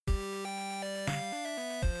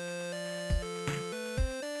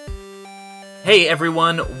Hey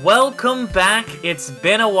everyone, welcome back. It's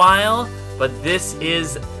been a while, but this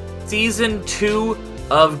is season 2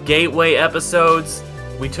 of Gateway episodes.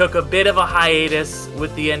 We took a bit of a hiatus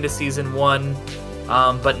with the end of season 1,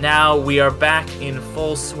 but now we are back in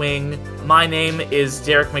full swing. My name is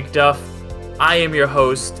Derek McDuff. I am your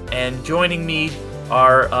host, and joining me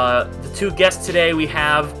are the two guests today. We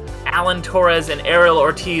have Alan Torres and Ariel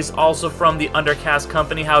Ortiz, also from the Undercast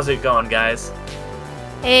Company. How's it going, guys?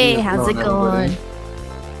 Hey, how's it going?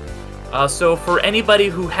 So for anybody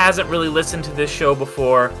who hasn't really listened to this show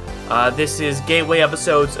before, this is Gateway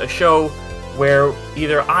Episodes, a show where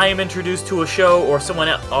either I am introduced to a show or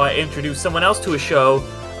I introduce someone else to a show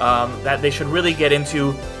that they should really get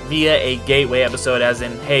into via a Gateway episode, as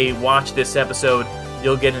in, hey, watch this episode,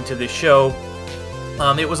 you'll get into this show.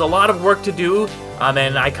 It was a lot of work to do,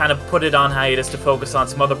 and I kind of put it on hiatus to focus on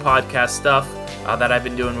some other podcast stuff that I've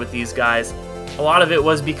been doing with these guys. A lot of it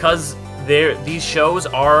was because these shows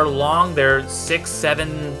are long. They're 6,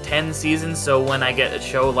 7, 10 seasons, so when I get a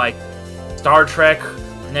show like Star Trek,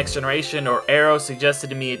 The Next Generation, or Arrow suggested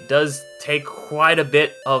to me, it does take quite a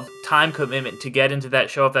bit of time commitment to get into that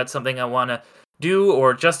show if that's something I want to do,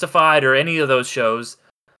 or Justified, or any of those shows.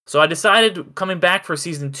 So I decided, coming back for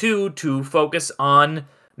season 2, to focus on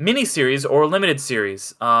miniseries or limited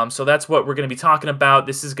series. So that's what we're going to be talking about.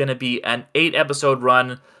 This is going to be an 8-episode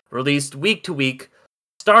run, released week to week,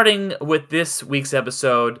 starting with this week's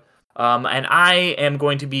episode. And I am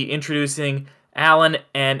going to be introducing Alan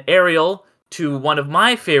and Ariel to one of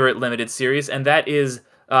my favorite limited series, and that is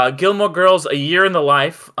Gilmore Girls: A Year in the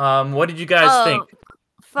Life. What did you guys think?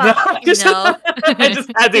 Fuck, I just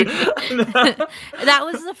had to. That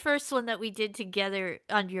was the first one that we did together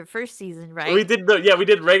on your first season, right? We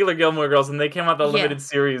did regular Gilmore Girls, and they came out the limited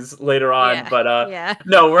series later on. Yeah. But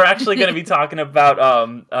no, we're actually going to be talking about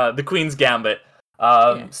the Queen's Gambit.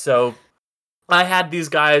 So I had these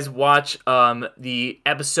guys watch the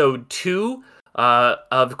episode 2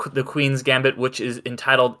 of the Queen's Gambit, which is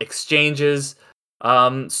entitled Exchanges.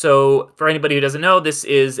 So for anybody who doesn't know, this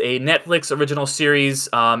is a Netflix original series.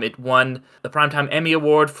 It won the Primetime Emmy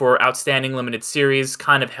Award for Outstanding Limited Series,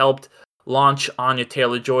 kind of helped launch Anya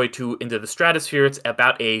Taylor-Joy into the stratosphere. It's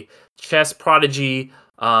about a chess prodigy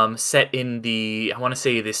set in the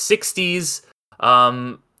 60s.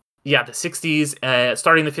 The 60s,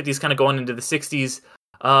 starting the 50s, kind of going into the 60s.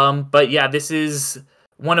 But yeah, this is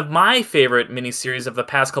one of my favorite miniseries of the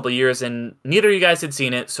past couple of years, and neither of you guys had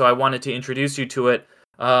seen it, so I wanted to introduce you to it.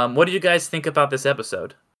 What do you guys think about this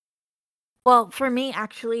episode? Well, for me,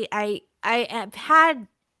 actually, I have had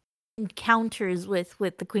encounters with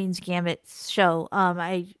the Queen's Gambit show.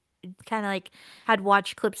 I kind of had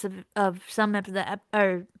watched clips of some of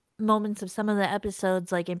or moments of some of the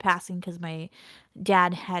episodes, in passing, because my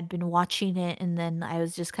dad had been watching it, and then I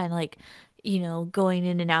was just kind of going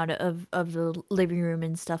in and out of the living room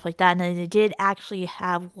and stuff like that. And I did actually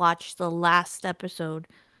have watched the last episode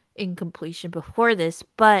in completion before this,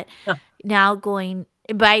 but now going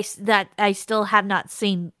by that, I still have not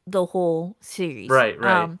seen the whole series. Right.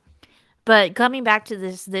 But coming back to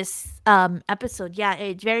this episode, yeah,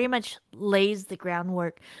 it very much lays the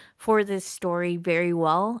groundwork for this story very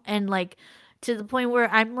well, and to the point where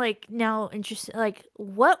I'm now interested,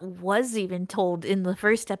 what was even told in the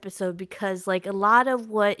first episode, because a lot of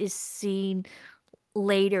what is seen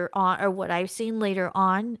later on, or what I've seen later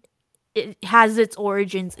on, it has its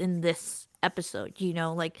origins in this episode,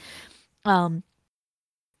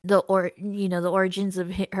 the origins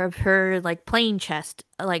of her playing chess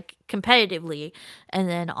competitively, and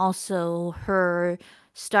then also her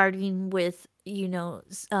starting with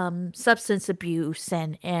substance abuse,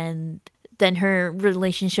 and then her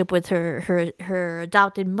relationship with her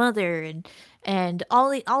adopted mother, and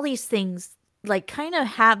all these things kind of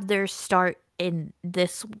have their start in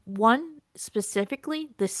this one, specifically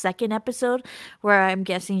the second episode, where I'm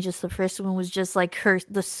guessing just the first one was just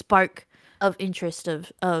the spark of interest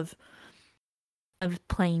of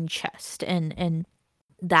playing chess and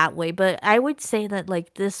that way. But I would say that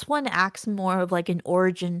this one acts more of an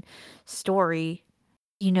origin story,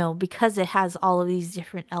 because it has all of these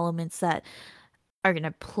different elements that are going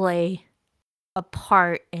to play a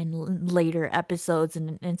part in later episodes,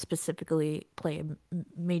 and specifically play a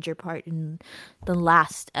major part in the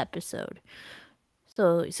last episode.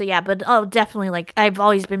 So yeah, but definitely, I've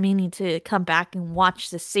always been meaning to come back and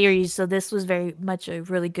watch the series, so this was very much a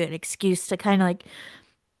really good excuse to kind of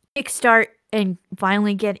kickstart and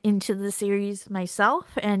finally get into the series myself.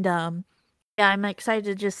 And yeah, I'm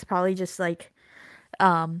excited to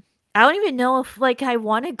I don't even know if I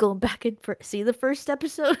want to go back and see the first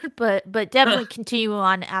episode, but definitely continue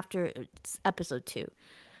on after episode 2.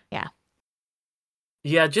 Yeah.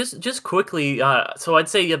 Yeah, just quickly. So I'd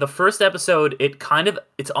say the first episode,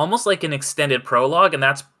 it's almost like an extended prologue, and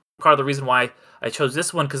that's part of the reason why I chose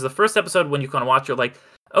this one. Because the first episode, when you kind of watch, you're like,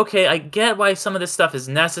 okay, I get why some of this stuff is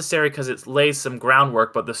necessary because it lays some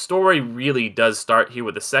groundwork, but the story really does start here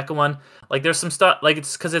with the second one. Like, there's some stuff like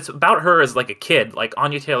it's because it's about her as like a kid. Like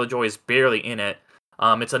Anya Taylor Joy is barely in it.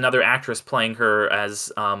 It's another actress playing her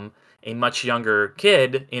as a much younger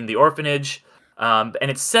kid in the orphanage. And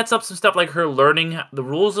it sets up some stuff like her learning the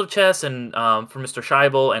rules of chess and for Mr.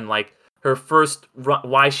 Scheibel and like her first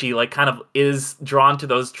why she like kind of is drawn to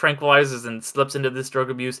those tranquilizers and slips into this drug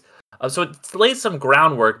abuse. So it lays some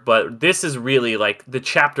groundwork, but this is really like the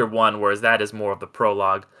chapter one, whereas that is more of the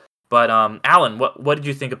prologue. But Alan, what did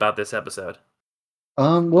you think about this episode?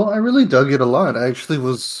 Well, I really dug it a lot. I actually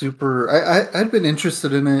was super. I'd been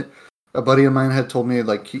interested in it. A buddy of mine had told me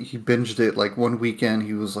like he binged it like one weekend.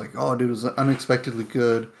 He was like, "Oh, dude, it was unexpectedly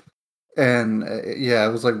good." And yeah,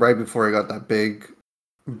 it was like right before I got that big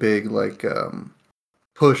like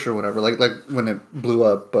push or whatever, like when it blew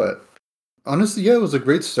up. But honestly, yeah, it was a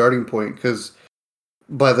great starting point because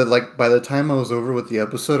by the time I was over with the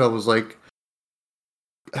episode, I was like,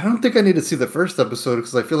 I don't think I need to see the first episode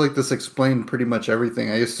because I feel like this explained pretty much everything.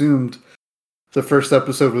 I assumed the first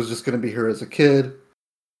episode was just going to be her as a kid,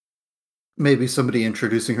 maybe somebody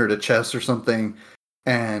introducing her to chess or something,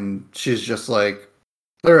 and she's just like,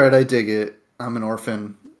 "All right, I dig it. I'm an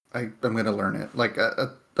orphan. I'm going to learn it." Like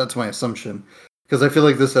that's my assumption because I feel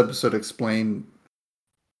like this episode explained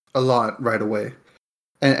a lot right away,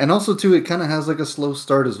 and also too, it kind of has like a slow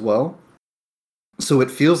start as well, so it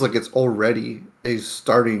feels like it's already a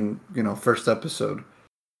starting, first episode.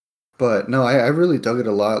 But no, I really dug it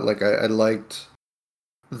a lot. Like I liked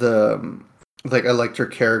the like I liked her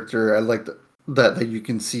character. I liked that you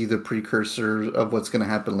can see the precursor of what's going to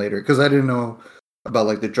happen later because I didn't know about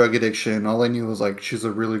like the drug addiction. All I knew was like she's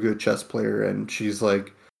a really good chess player and she's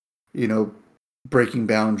like, you know, breaking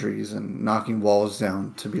boundaries and knocking walls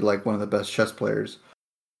down to be like one of the best chess players.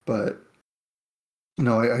 But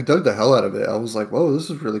no, I dug the hell out of it. I was like, whoa, this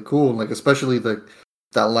is really cool. Like especially that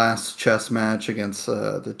last chess match against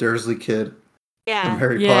the Dursley kid from Yeah.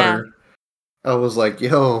 Harry Yeah. Potter. I was like,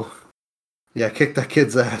 yo, yeah, kick that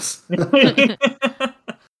kid's ass. But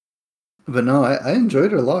no, I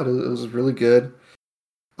enjoyed it a lot. It was really good.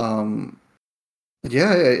 Um,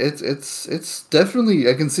 yeah, it's definitely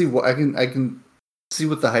I can see what I can see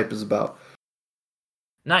what the hype is about.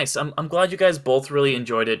 Nice. I'm glad you guys both really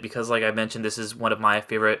enjoyed it because, like I mentioned, this is one of my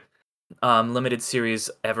favorite limited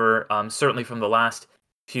series ever. Certainly from the last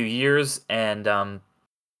few years, and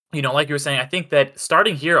like you were saying, I think that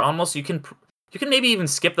starting here, almost you can maybe even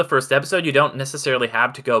skip the first episode. You don't necessarily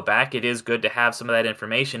have to go back. It is good to have some of that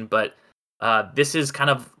information, but this is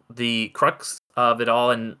kind of the crux of it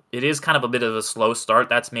all, and it is kind of a bit of a slow start.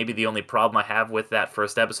 That's maybe the only problem I have with that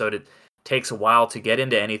first episode. It takes a while to get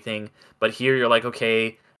into anything, but here you're like,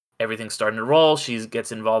 okay, everything's starting to roll. She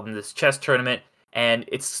gets involved in this chess tournament, and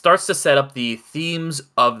it starts to set up the themes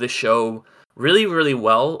of the show really, really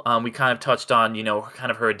well. We kind of touched on,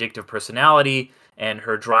 kind of her addictive personality and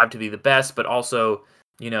her drive to be the best, but also,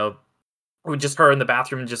 you know, with just her in the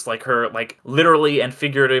bathroom, just like her, like literally and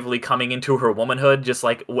figuratively coming into her womanhood, just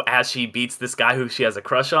like as she beats this guy who she has a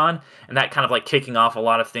crush on, and that kind of like kicking off a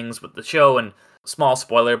lot of things with the show. And small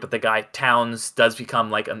spoiler, but the guy Towns does become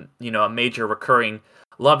like a major recurring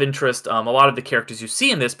love interest. A lot of the characters you see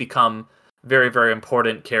in this become very, very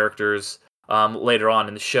important characters later on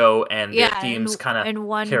in the show, and their Yeah, themes kind of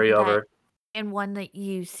and carry over. one that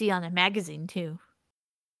you see on a magazine too.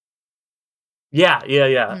 Yeah, yeah,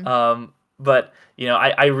 yeah. Mm. But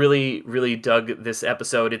I really, really dug this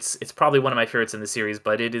episode. It's probably one of my favorites in the series,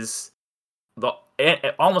 but it is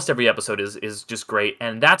almost every episode is just great,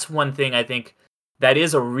 and that's one thing I think that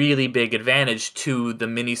is a really big advantage to the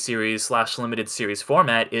miniseries slash limited series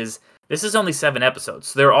format. Is this is only 7 episodes,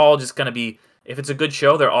 so they're all just gonna be, if it's a good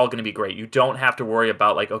show, they're all gonna be great. You don't have to worry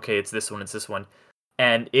about like, okay, it's this one, it's this one,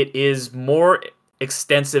 and it is more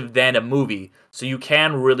extensive than a movie, so you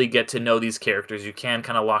can really get to know these characters. You can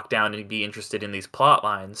kind of lock down and be interested in these plot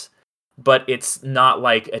lines, but it's not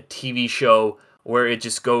like a TV show where it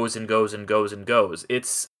just goes and goes and goes and goes.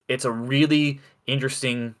 It's a really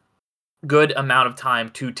interesting, good amount of time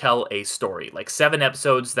to tell a story. Like 7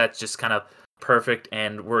 episodes, that's just kind of perfect.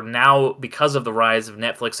 And we're now, because of the rise of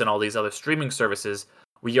Netflix and all these other streaming services,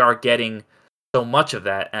 we are getting so much of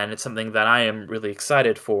that, and it's something that I am really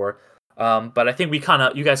excited for. But I think you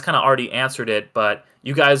guys kind of already answered it. But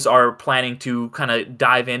you guys are planning to kind of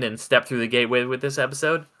dive in and step through the gateway with this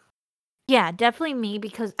episode. Yeah, definitely me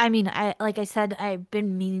because I mean, I like I said, I've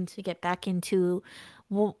been meaning to get back into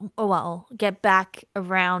get back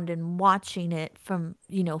around and watching it from,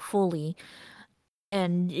 fully.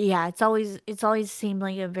 And yeah, it's always seemed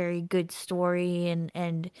like a very good story,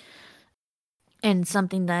 and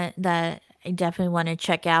something that I definitely want to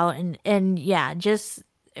check out. And yeah,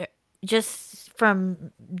 uh, just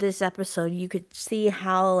from this episode, you could see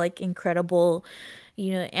how like incredible,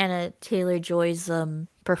 Anna Taylor-Joy's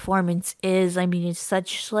performance is. I mean, it's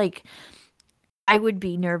such like, I would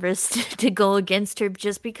be nervous to go against her,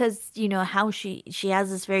 just because how she has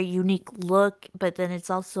this very unique look, but then it's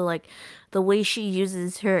also like the way she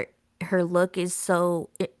uses her look is so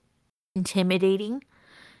intimidating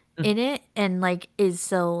in it, and like is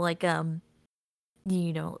so like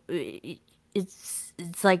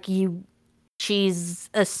it's like she's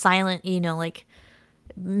a silent, like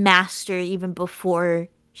master even before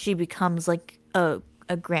she becomes like a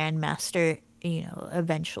grandmaster,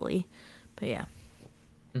 eventually. But yeah.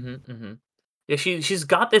 Mm-hmm. Yeah, she's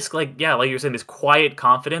got this like, yeah, like you're saying, this quiet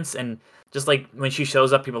confidence, and just like when she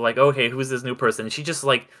shows up, people are like, okay, who's this new person? And she just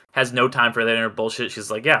like has no time for that inner bullshit. She's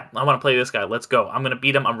like, yeah, I want to play this guy. Let's go. I'm gonna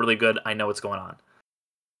beat him. I'm really good. I know what's going on.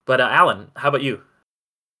 But Alan, how about you?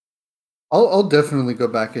 I'll definitely go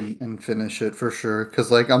back and finish it for sure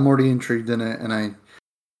because like I'm already intrigued in it, and I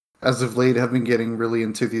as of late have been getting really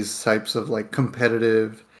into these types of like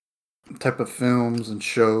competitive type of films and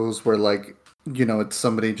shows where like it's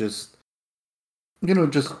somebody just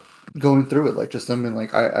just going through it, like just something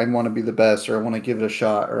like I want to be the best, or I want to give it a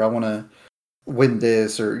shot, or I want to win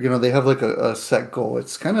this, or they have like a set goal.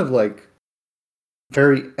 It's kind of like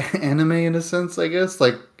very anime in a sense, I guess.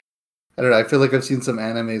 Like I don't know, I feel like I've seen some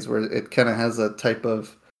animes where it kind of has a type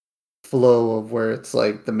of flow of where it's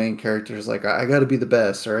like the main character is like I got to be the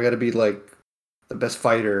best, or I got to be like the best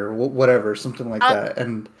fighter, or whatever, something like that.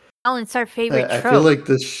 And Alan, it's our favorite I feel trope. like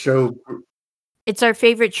this show. It's our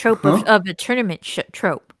favorite trope Huh? of a tournament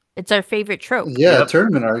trope. It's our favorite trope. Yeah, Yep.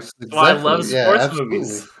 tournament arcs. That's why I love Exactly. Yeah, sports absolutely.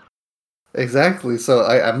 movies. Exactly. So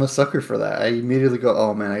I'm a sucker for that. I immediately go,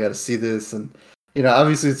 oh man, I got to see this. And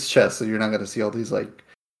obviously it's chess, so you're not going to see all these like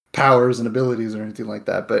powers and abilities or anything like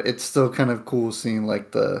that. But it's still kind of cool seeing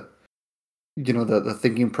like the the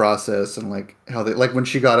thinking process, and like how they, like when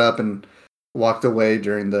she got up and walked away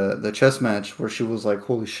during the chess match, where she was like,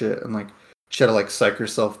 holy shit, and like she had to like psych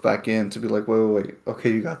herself back in to be like, wait,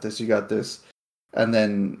 okay, you got this, and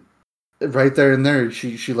then right there and there,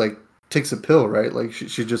 she like takes a pill, right? Like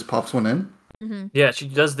she just pops one in. Mm-hmm. Yeah, she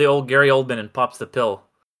does the old Gary Oldman and pops the pill.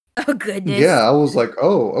 Oh goodness. Yeah, I was like,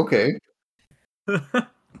 oh, okay.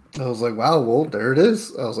 I was like, wow, well, there it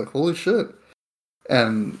is. I was like, holy shit.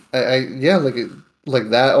 And I yeah, like like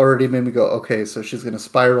that already made me go, okay, so she's gonna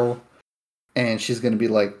spiral, and she's gonna be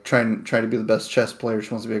like trying to be the best chess player.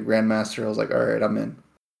 She wants to be a grandmaster. I was like, all right, I'm in.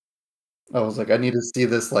 I was like, I need to see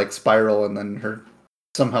this like spiral, and then her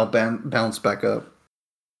somehow bounce back up.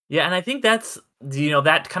 Yeah, and I think that's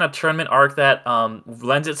that kind of tournament arc that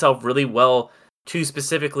lends itself really well to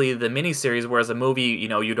specifically the miniseries, whereas a movie,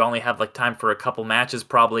 you'd only have like time for a couple matches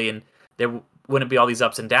probably, and there wouldn't be all these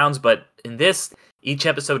ups and downs. But in this, each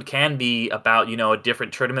episode can be about a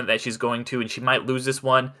different tournament that she's going to, and she might lose this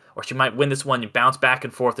one or she might win this one. You bounce back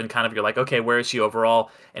and forth, and kind of you're like, okay, where is she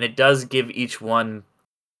overall? And it does give each one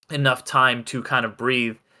enough time to kind of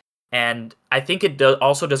breathe. And I think it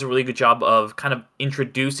also does a really good job of kind of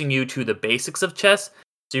introducing you to the basics of chess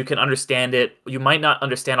so you can understand it. You might not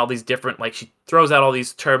understand all these different, like she throws out all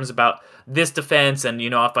these terms about this defense and,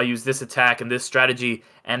 if I use this attack and this strategy,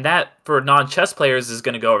 and that for non-chess players is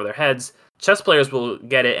going to go over their heads. Chess players will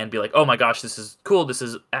get it and be like, oh my gosh, this is cool, this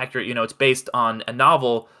is accurate, it's based on a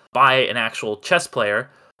novel by an actual chess player.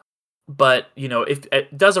 But if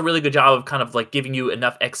it does a really good job of kind of like giving you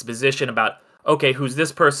enough exposition about, okay, who's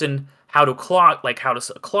this person, how does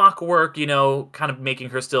a clock work, kind of making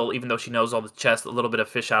her still, even though she knows all the chess, a little bit of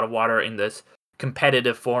fish out of water in this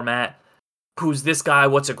competitive format. Who's this guy,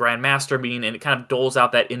 what's a grandmaster mean? And it kind of doles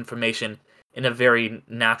out that information in a very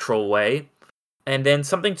natural way. And then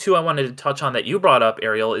something too I wanted to touch on that you brought up,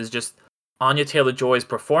 Ariel, is just Anya Taylor-Joy's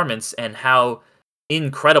performance and how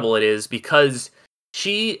incredible it is, because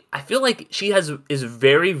I feel like she is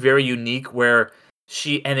very, very unique, where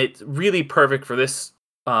and it's really perfect for this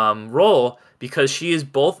role, because she is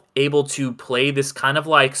both able to play this kind of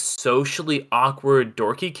like socially awkward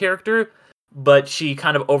dorky character, but she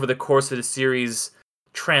kind of over the course of the series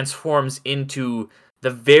transforms into the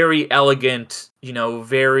very elegant,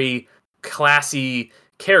 very classy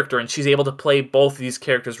character, and she's able to play both of these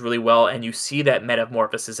characters really well, and you see that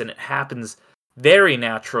metamorphosis, and it happens very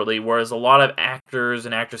naturally, whereas a lot of actors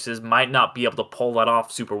and actresses might not be able to pull that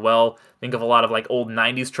off super well. Think of a lot of like old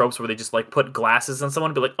 90s tropes where they just like put glasses on someone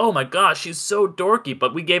and be like, oh my gosh, she's so dorky,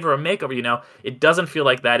 but we gave her a makeover, you know? It doesn't feel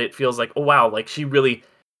like that. It feels like, oh wow, like she really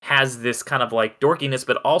has this kind of like dorkiness,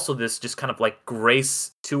 but also this just kind of like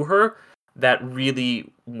grace to her that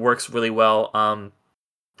really works really well.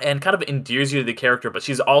 And kind of endears you to the character, but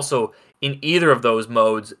she's also in either of those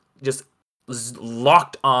modes just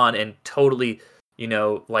locked on and totally, you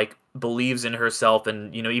know, like believes in herself.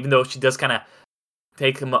 And you know, even though she does kind of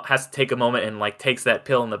has to take a moment and like takes that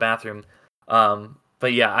pill in the bathroom.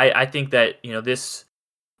 But yeah, I think that, you know, this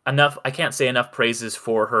enough. I can't say enough praises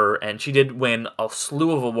for her, and she did win a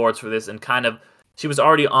slew of awards for this, and kind of she was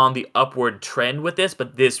already on the upward trend with this,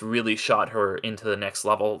 but this really shot her into the next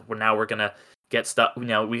level. Where now we're gonna get stuff. You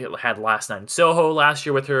know, we had Last Night in Soho last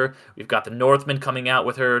year with her. We've got The Northman coming out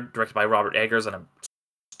with her, directed by Robert Eggers, and I'm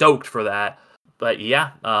stoked for that. But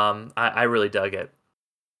yeah, I really dug it.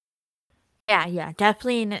 Yeah,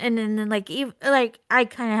 definitely, and then like even like I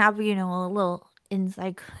kind of have a little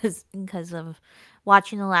insight because of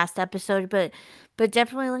watching the last episode, but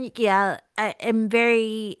definitely like yeah, I am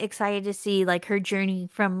very excited to see like her journey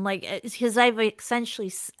from like because I've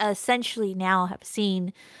essentially now have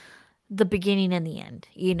seen the beginning and the end,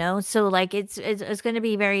 so like it's going to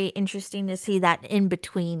be very interesting to see that in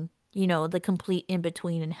between, the complete in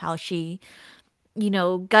between and how she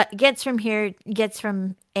gets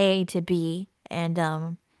from A to B. And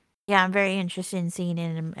yeah, I'm very interested in seeing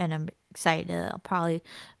it, and I'm excited to I'll probably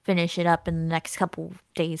finish it up in the next couple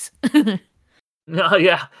days. No,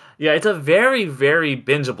 yeah, yeah. It's a very, very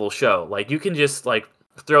bingeable show. Like you can just like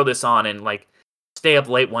throw this on and like stay up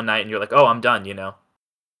late one night, and you're like, oh, I'm done. You know.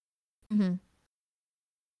 hmm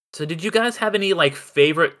So, did you guys have any like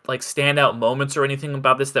favorite like standout moments or anything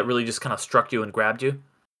about this that really just kind of struck you and grabbed you?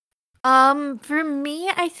 For me,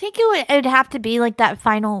 I think it'd have to be like that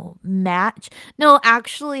final match. No,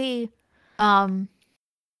 actually, um,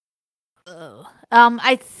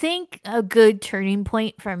 I think a good turning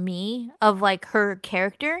point for me of like her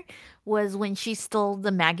character was when she stole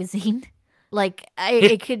the magazine. Like, Yeah.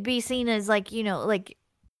 it could be seen as like like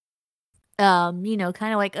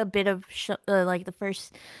kind of like a bit of like the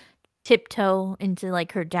first tiptoe into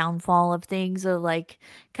like her downfall of things, of like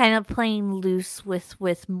kind of playing loose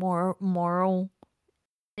with more moral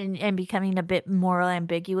and becoming a bit moral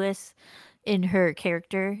ambiguous in her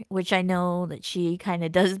character, which I know that she kind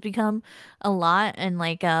of does become a lot. And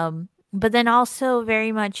like but then also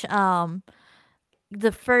very much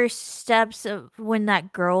the first steps of when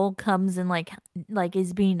that girl comes and like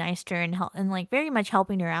is being nice to her and help and like very much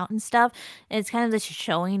helping her out and stuff. And it's kind of this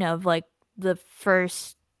showing of like the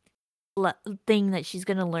first le- thing that she's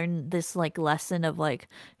gonna learn, this like lesson of like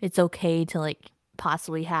it's okay to like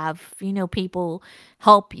possibly have people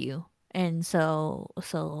help you. And so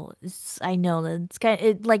I know that it's kind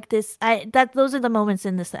of like this I that those are the moments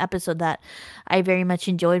in this episode that I very much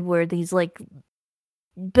enjoyed, where these like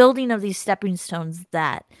building of these stepping stones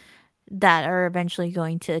that are eventually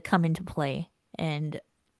going to come into play, and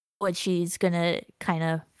what she's gonna kind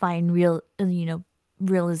of find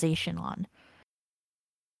realization on.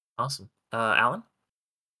 Awesome. Alan?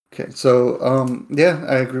 Okay, so yeah,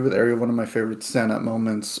 I agree with Ari. One of my favorite standout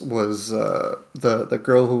moments was the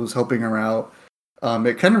girl who was helping her out.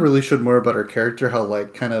 It kind of really showed more about her character, how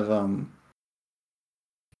like kind of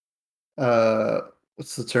uh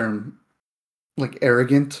what's the term? Like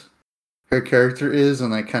arrogant her character is,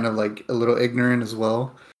 and like kind of like a little ignorant as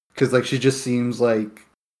well. Because like she just seems like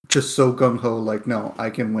just so gung ho, like no, I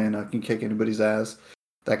can win, I can kick anybody's ass.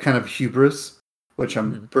 That kind of hubris, which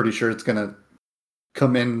I'm Mhm. pretty sure it's gonna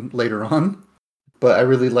come in later on. But I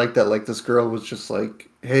really like that. Like this girl was just like,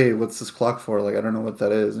 "Hey, what's this clock for? Like, I don't know what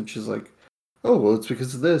that is." And she's like, "Oh, well, it's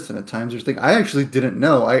because of this, and it times your thing." I actually didn't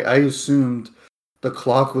know. I assumed the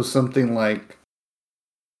clock was something like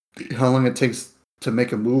how long it takes to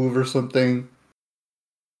make a move or something.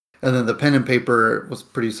 And then the pen and paper was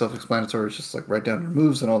pretty self-explanatory. It's just like write down your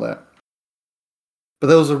moves and all that. But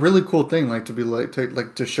that was a really cool thing, like to be like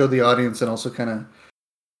to show the audience and also kind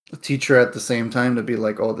of teach her at the same time, to be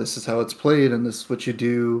like, oh, this is how it's played and this is what you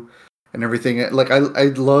do and everything. Like I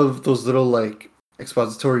love those little like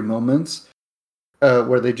expository moments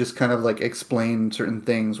where they just kind of like explain certain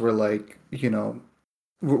things, where like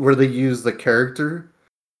where they use the character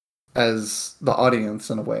as the audience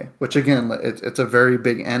in a way, which again it's a very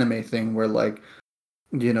big anime thing where like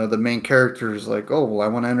the main character is like, oh well, I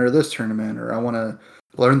want to enter this tournament, or I want to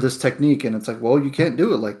learn this technique, and it's like, well, you can't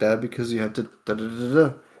do it like that because you have to da da da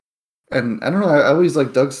da. And I don't know, I always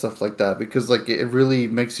like dug stuff like that because like it really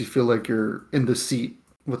makes you feel like you're in the seat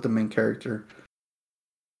with the main character.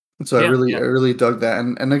 So Yeah, I really dug that,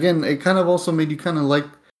 and again, it kind of also made you kind of like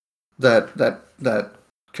that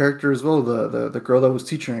character as well. The girl that was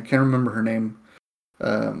teaching, I can't remember her name,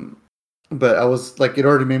 um, but I was like, it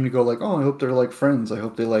already made me go like, oh, I hope they're like friends. I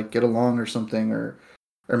hope they like get along or something, or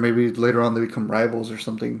maybe later on they become rivals or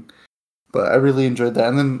something. But I really enjoyed that,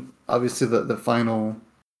 and then obviously the final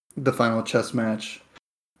chess match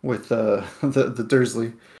with the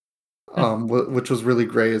Dursley, which was really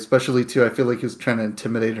great. Especially too, I feel like he was trying to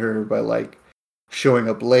intimidate her by like showing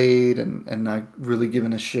up late and not really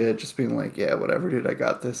giving a shit, just being like, yeah, whatever, dude, I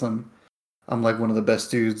got this. I'm like one of the best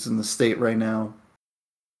dudes in the state right now.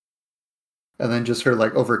 And then just her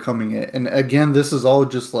like overcoming it. And again, this is all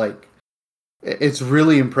just like it's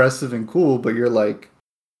really impressive and cool, but you're like,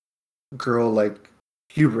 girl, like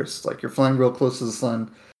hubris, like you're flying real close to the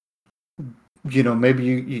sun. You know, maybe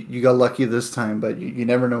you got lucky this time, but you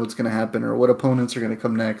never know what's going to happen or what opponents are going to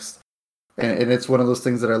come next. And it's one of those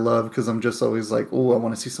things that I love because I'm just always like, oh, I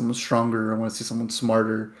want to see someone stronger. I want to see someone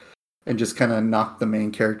smarter, and just kind of knock the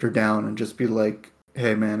main character down and just be like,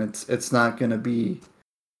 hey, man, it's not going to be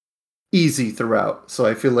easy throughout. So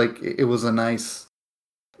I feel like it was a nice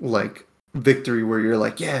like victory where you're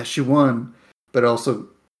like, yeah, she won, but also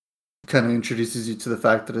kind of introduces you to the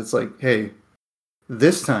fact that it's like, hey,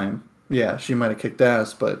 this time, yeah, she might have kicked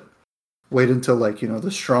ass, but wait until like, you know,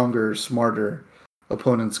 the stronger, smarter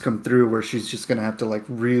opponents come through where she's just gonna have to like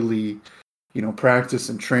really, you know, practice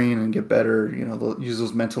and train and get better, you know, use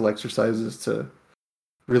those mental exercises to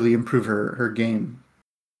really improve her game.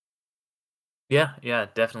 yeah, yeah,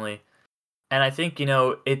 definitely. And I think,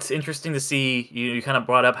 it's interesting to see you kind of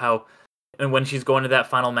brought up how and when she's going to that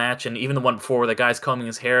final match and even the one before where the guy's combing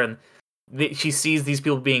his hair and she sees these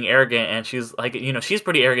people being arrogant and she's like, she's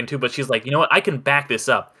pretty arrogant too, but she's like, you know what? I can back this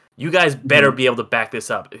up. You guys better Mhm. be able to back this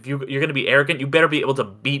up. If you're going to be arrogant, you better be able to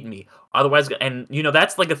beat me. Otherwise, and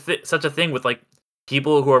that's like such a thing with like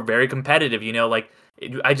people who are very competitive, like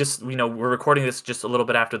I just, we're recording this just a little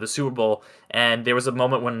bit after the Super Bowl, and there was a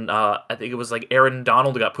moment when I think it was like Aaron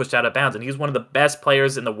Donald got pushed out of bounds, and he's one of the best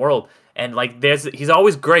players in the world, and like he's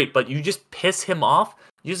always great, but you just piss him off,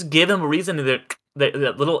 you just give him a reason that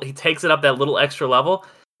little he takes it up that little extra level,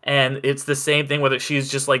 and it's the same thing whether she's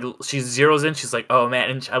just like she zeroes in, she's like, oh man,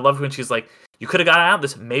 and I love when she's like, you could have got out of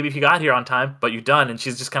this maybe if you got here on time, but you're done, and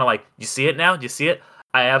she's just kind of like, you see it now, you see it.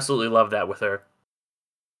 I absolutely love that with her.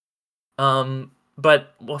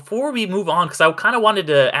 But before we move on, because I kind of wanted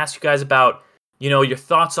to ask you guys about, your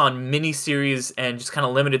thoughts on miniseries and just kind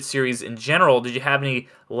of limited series in general. Did you have any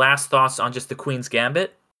last thoughts on just the Queen's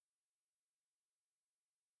Gambit?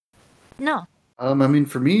 No. I mean,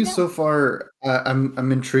 for me No. so far,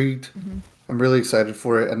 I'm intrigued. Mm-hmm. I'm really excited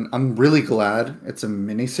for it, and I'm really glad it's a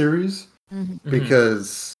miniseries Mm-hmm. Mm-hmm.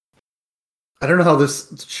 because I don't know how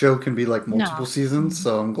this show can be like multiple No. seasons. Mm-hmm.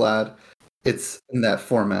 So I'm glad it's in that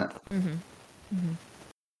format. Mm-hmm. Mm-hmm.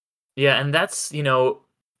 Yeah, and that's,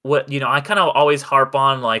 what, I kind of always harp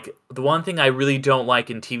on, like, the one thing I really don't like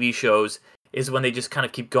in TV shows is when they just kind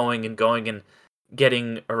of keep going and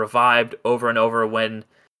getting revived over and over when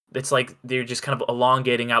it's like they're just kind of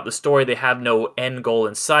elongating out the story. They have no end goal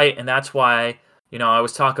in sight, and that's why, I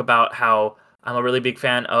always talk about how I'm a really big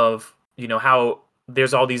fan of, how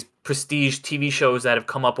there's all these prestige TV shows that have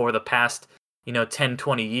come up over the past, 10,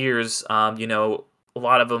 20 years. A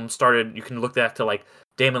lot of them started, you can look back to like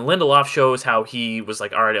Damon Lindelof shows how he was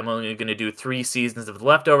like, all right, I'm only going to do 3 seasons of The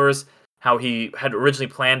Leftovers. How he had originally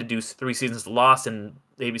planned to do 3 seasons of Lost, and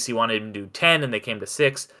ABC wanted him to do 10, and they came to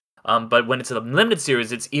 6. But when it's a limited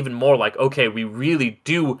series, it's even more like, okay, we really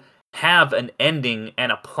do have an ending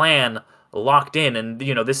and a plan locked in. And,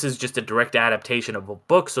 this is just a direct adaptation of a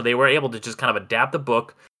book. So they were able to just kind of adapt the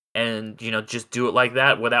book and, just do it like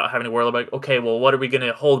that without having to worry about, okay, well, what are we going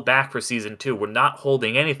to hold back for season 2? We're not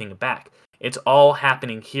holding anything back. It's all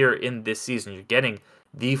happening here in this season. You're getting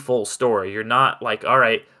the full story. You're not like, all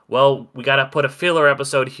right, well, we got to put a filler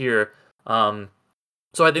episode here.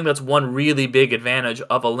 So I think that's one really big advantage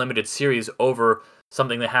of a limited series over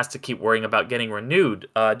something that has to keep worrying about getting renewed.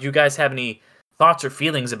 Do you guys have any thoughts or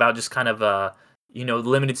feelings about just kind of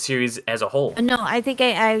limited series as a whole? No, I think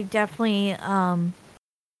I definitely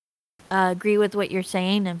agree with what you're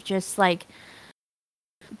saying of just like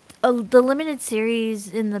the limited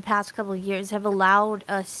series in the past couple of years have allowed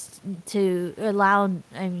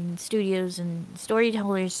studios and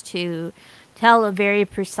storytellers to tell a very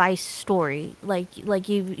precise story, like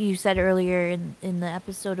you said earlier in the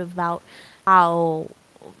episode about how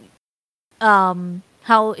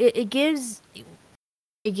it gives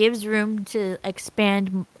room to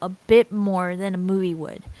expand a bit more than a movie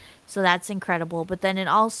would. So that's incredible. But then it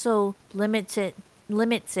also limits it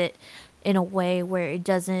in a way where it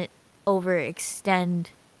doesn't overextend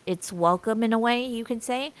its welcome, in a way you could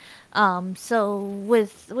say. So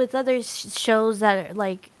with other shows that are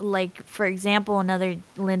like for example another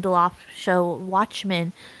Lindelof show,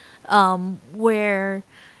 Watchmen, where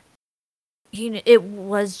it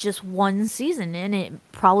was just one season, and it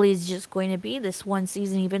probably is just going to be this one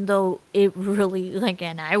season, even though it really, like,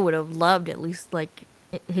 and I would have loved at least like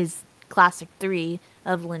his classic 3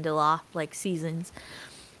 of Lindelof like seasons.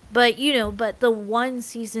 But but the one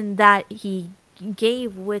season that he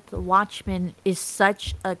gave with the Watchmen is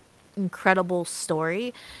such a incredible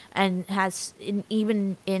story, and has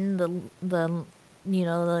even in the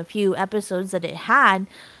the few episodes that it had,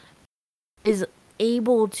 is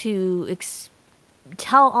able to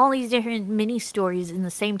tell all these different mini stories in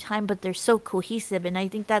the same time, but they're so cohesive. And I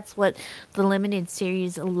think that's what the limited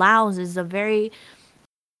series allows, is an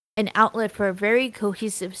outlet for a very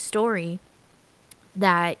cohesive story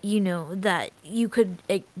that that you could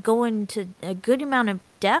go into a good amount of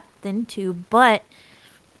depth into, but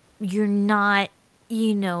you're not,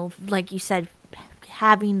 like you said,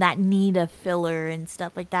 having that need of filler and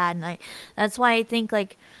stuff like that. And that's why I think,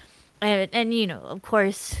 like, and of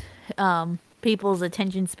course, people's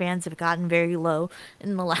attention spans have gotten very low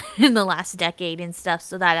in the in the last decade and stuff,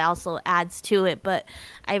 so that also adds to it. But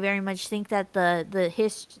I very much think that the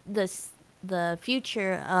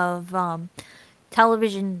future of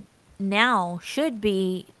television now should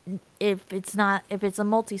be, if it's a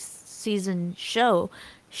multi-season show,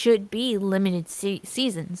 should be limited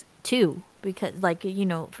seasons too, because like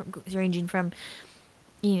ranging from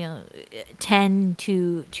 10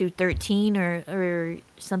 to 13 or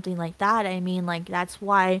something like that. I mean, like, that's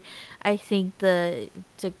why I think to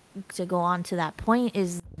go on to that point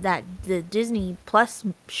is that the Disney Plus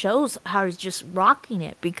shows are just rocking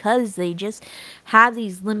it, because they just have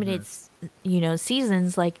these limited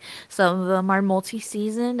seasons. Like, some of them are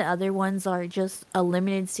multi-season, other ones are just a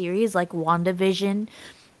limited series, like WandaVision.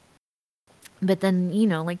 But then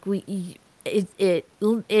like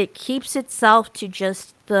it keeps itself to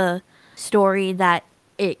just the story that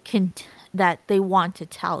that they want to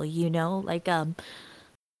tell, like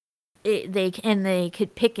they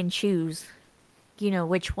could pick and choose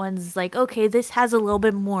which ones, like, okay, this has a little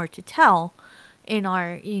bit more to tell in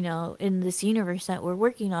our in this universe that we're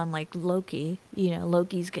working on, like Loki.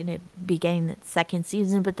 Loki's gonna be getting the second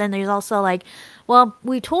season, but then there's also like, well,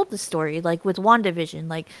 we told the story, like with WandaVision,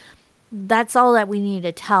 like that's all that we need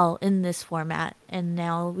to tell in this format, and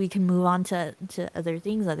now we can move on to other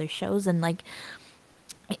things, other shows. And like,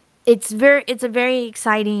 it's a very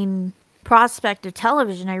exciting prospect of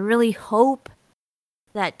television. I really hope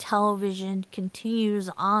that television continues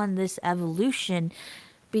on this evolution,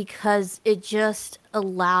 because it just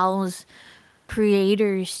allows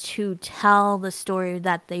creators to tell the story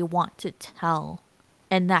that they want to tell,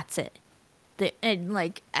 and that's it. And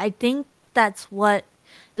like, I think that's what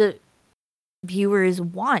the viewers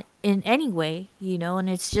want in any way, and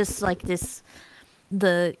it's just like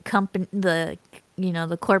the company, the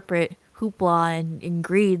corporate hoopla and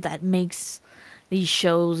greed that makes these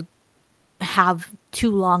shows have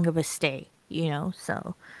too long of a stay,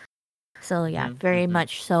 so yeah, very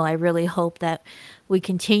much so. I really hope that we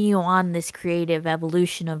continue on this creative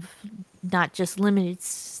evolution of not just limited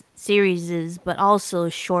series, but also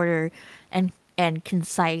shorter and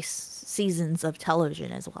concise seasons of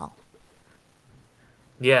television as well.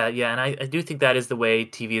 Yeah, and I do think that is the way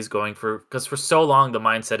TV is going, because for so long the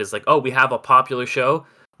mindset is like, oh, we have a popular show,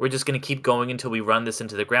 we're just going to keep going until we run this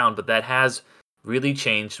into the ground. But that has really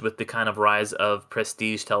changed with the kind of rise of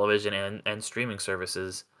prestige television and streaming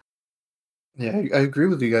services. Yeah, I agree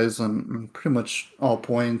with you guys on pretty much all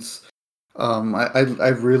points. I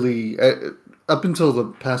really, up until the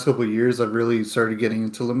past couple of years, I've really started getting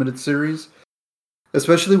into limited series,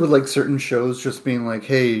 especially with like certain shows just being like,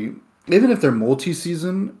 hey, even if they're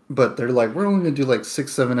multi-season, but they're like, we're only gonna do like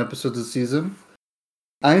 6-7 episodes a season,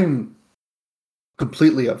 I'm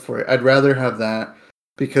completely up for it. I'd rather have that,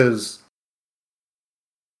 because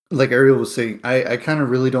like Ariel was saying, I kind of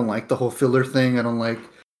really don't like the whole filler thing. I don't like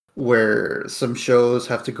where some shows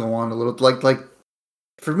have to go on a little, like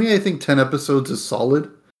for me, I think 10 episodes is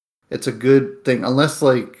solid. It's a good thing, unless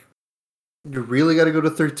like you really got to go to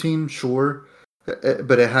 13, sure,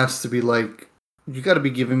 but it has to be like, you got to be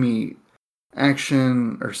giving me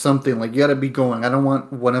action or something. Like, you got to be going. I don't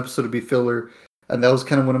want one episode to be filler. And that was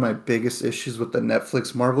kind of one of my biggest issues with the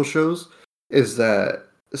Netflix Marvel shows, is that,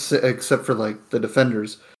 except for like the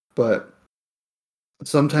Defenders, but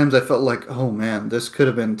sometimes I felt like, oh man, this could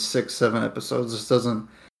have been 6-7 episodes. This doesn't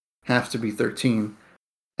have to be 13.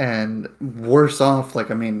 And worse off, like,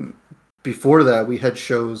 I mean, before that we had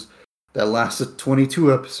shows that lasted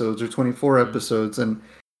 22 episodes or 24 episodes, and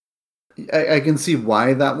I can see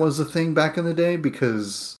why that was a thing back in the day,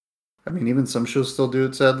 because I mean, even some shows still do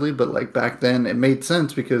it, sadly, but like back then it made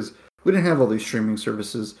sense because we didn't have all these streaming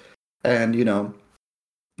services, and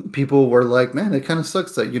people were like, man, it kind of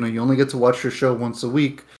sucks that you only get to watch your show once a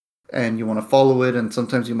week, and you want to follow it, and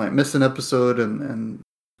sometimes you might miss an episode, and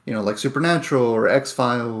like Supernatural or X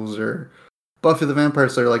Files or Buffy the Vampire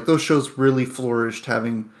Slayer, like those shows really flourished,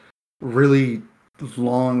 having really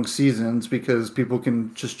long seasons because people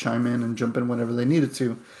can just chime in and jump in whenever they needed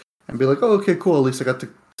to, and be like, oh, okay, cool, at least I got to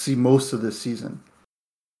see most of this season,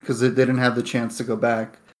 because they didn't have the chance to go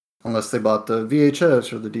back unless they bought the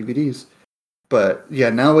VHS or the DVDs. But yeah,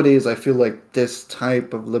 nowadays I feel like this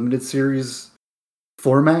type of limited series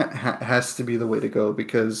format has to be the way to go,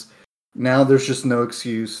 because now there's just no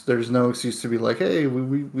excuse. There's no excuse to be like, hey,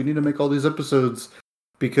 we need to make all these episodes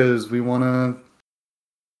because we want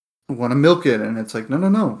to milk it. And it's like,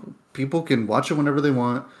 no. People can watch it whenever they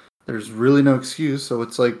want. There's really no excuse. So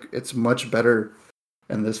it's like, it's much better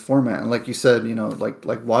in this format. And like you said,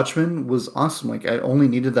 like Watchmen was awesome. Like I only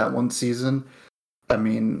needed that one season. I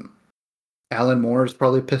mean, Alan Moore is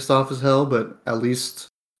probably pissed off as hell, but at least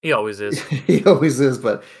He always is. he always is.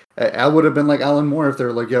 But I would have been like Alan Moore if they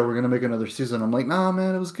were like, "Yeah, we're gonna make another season." I'm like, "Nah,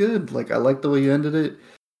 man, it was good. Like, I like the way you ended it.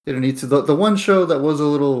 You didn't need to." The one show that was a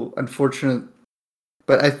little unfortunate,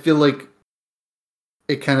 but I feel like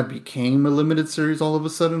it kind of became a limited series all of a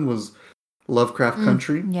sudden, was Lovecraft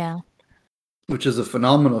Country, Yeah. which is a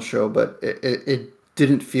phenomenal show, but it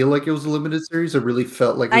didn't feel like it was a limited series. It really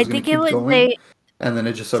felt like it I was going think to it keep was going, and then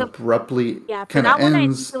it just so abruptly yeah, for kind of that one I think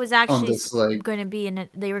ends it was on actually this like. going to be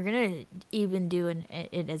they were going to even do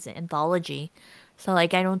it as an anthology. So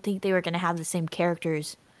like I don't think they were going to have the same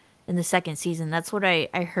characters in the second season. That's what I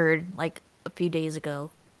heard like a few days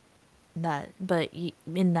ago.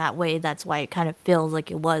 In that way, that's why it kind of feels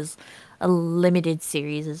like it was a limited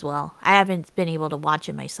series as well. I haven't been able to watch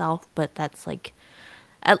it myself, but that's like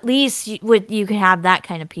at least you can have that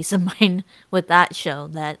kind of peace of mind with that show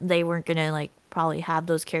that they weren't gonna like probably have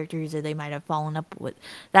those characters, or they might have fallen up with.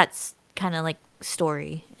 That's kind of like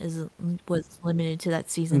story is was limited to that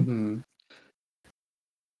season.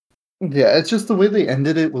 Mhm. Yeah, it's just the way they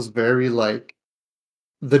ended it was very like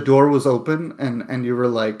the door was open, and you were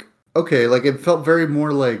like, okay, like it felt very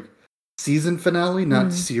more like season finale, not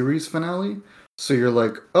Mm. series finale. So you're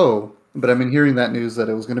like, oh, but I mean, hearing that news that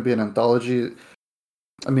it was going to be an anthology,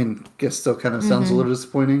 I mean, guess still kind of sounds a Mm-hmm. little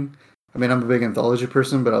disappointing. I mean, I'm a big anthology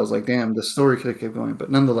person, but I was like, damn, the story could have kept going.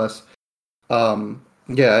 But nonetheless,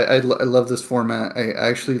 yeah, I love this format. I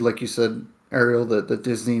actually, like you said, Ariel, the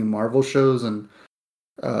Disney Marvel shows and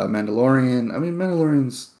Mandalorian. I mean,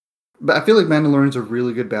 Mandalorian's, but I feel like Mandalorian's a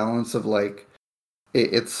really good balance of like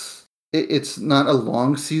it's not a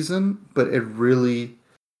long season, but it really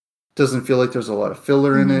doesn't feel like there's a lot of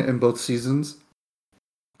filler in Mm-hmm. it in both seasons.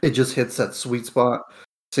 It just hits that sweet spot.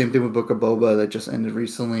 Same thing with Book of Boba that just ended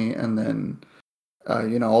recently, and then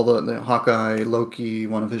all the Hawkeye, Loki,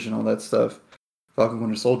 WandaVision, all that stuff, Falcon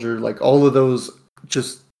Winter Soldier, like all of those.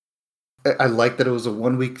 Just I like that it was a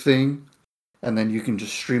 1 week thing, and then you can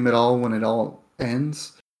just stream it all when it all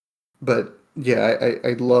ends. But yeah,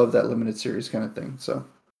 I love that limited series kind of thing. So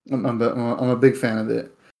I'm a big fan of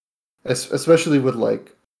it, especially with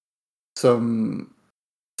like some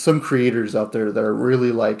some creators out there that are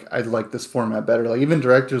really like, I like this format better. Like even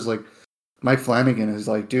directors like Mike Flanagan is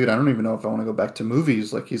like, dude, I don't even know if I want to go back to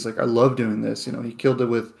movies. Like he's like, I love doing this. He killed it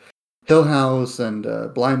with Hill House and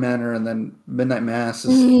Blind Manor, and then Midnight Mass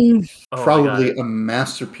is Oh my god. probably a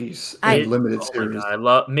masterpiece I in limited Oh my god. series. I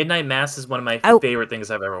love Midnight Mass is one of my I favorite things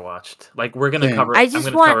I've ever watched. Like we're gonna Same. cover it. I'm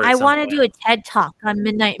gonna cover it I at some want to point. do a TED talk on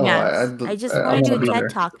Midnight Oh, Mass. I just I want to want do to a be TED there.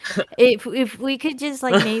 talk. If we could just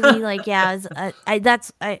like maybe like yeah,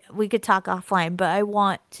 we could talk offline, but I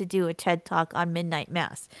want to do a TED talk on Midnight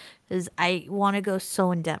Mass because I want to go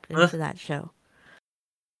so in depth into that show.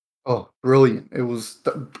 Oh, brilliant! It was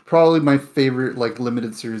probably my favorite like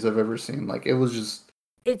limited series I've ever seen. Like it was just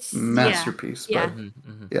It's masterpiece. yeah. But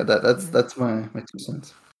Mhm. yeah, that's my 2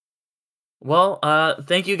 cents. Well,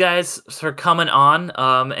 thank you guys for coming on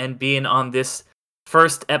and being on this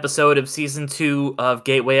first episode of season 2 of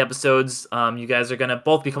Gateway Episodes. You guys are gonna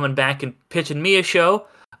both be coming back and pitching me a show.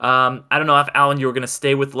 I don't know if Alan, you were gonna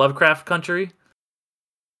stay with Lovecraft Country.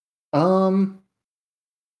 Um,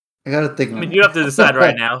 I gotta think I on mean, you have to decide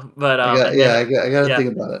right it. now. But I gotta yeah,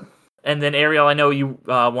 think about it. and then Ariel, I know you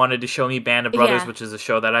wanted to show me Band of Brothers, Yeah. which is a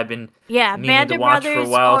show that I've been Yeah, meaning Band to of watch for a Brothers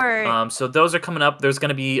while. or So those are coming up. There's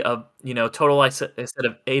gonna be a total I said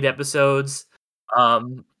of 8 episodes.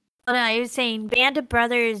 Um, oh, no, I was saying Band of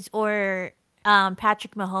Brothers or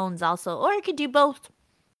Patrick Mahomes also, or I could do both.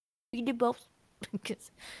 We can do both.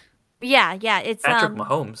 yeah, it's Patrick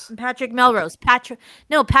Mahomes. Patrick Melrose. Patrick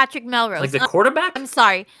Melrose. Like the quarterback? I'm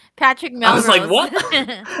sorry, Patrick Melrose. I was like, what?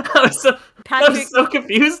 I was so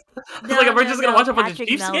confused. I was like, am I just gonna watch a bunch of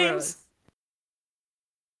Chiefs games?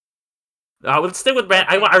 Let's stick with Band.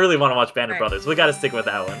 I really want to watch Band of Brothers. We got to stick with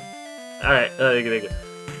that one. All right.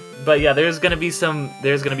 But yeah, there's gonna be 8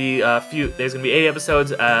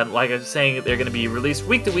 episodes. Like I was saying, they're gonna be released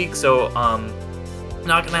week to week. So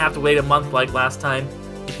not gonna have to wait a month like last time.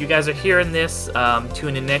 If you guys are hearing this,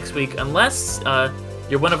 tune in next week. Unless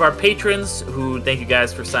you're one of our patrons, who thank you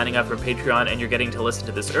guys for signing up for Patreon, and you're getting to listen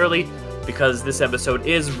to this early, because this episode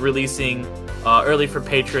is releasing early for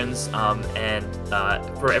patrons, and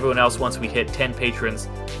for everyone else, once we hit 10 patrons,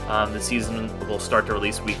 the season will start to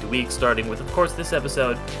release week to week, starting with, of course, this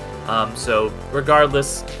episode. So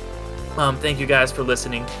regardless, thank you guys for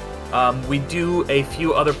listening. We do a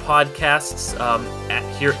few other podcasts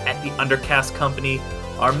here at the Undercast Company.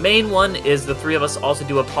 Our main one is the three of us also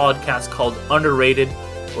do a podcast called Underrated,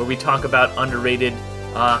 where we talk about underrated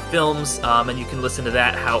films, and you can listen to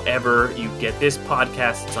that however you get this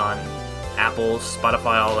podcast. It's on Apple,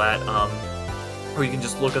 Spotify, all that, or you can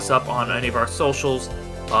just look us up on any of our socials,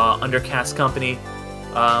 Undercast Company.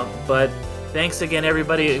 But thanks again,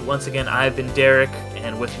 everybody. Once again, I've been Derek,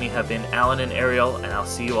 and with me have been Alan and Ariel, and I'll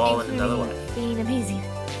see you all in another life. Being amazing.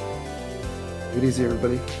 Take it easy,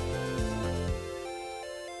 everybody.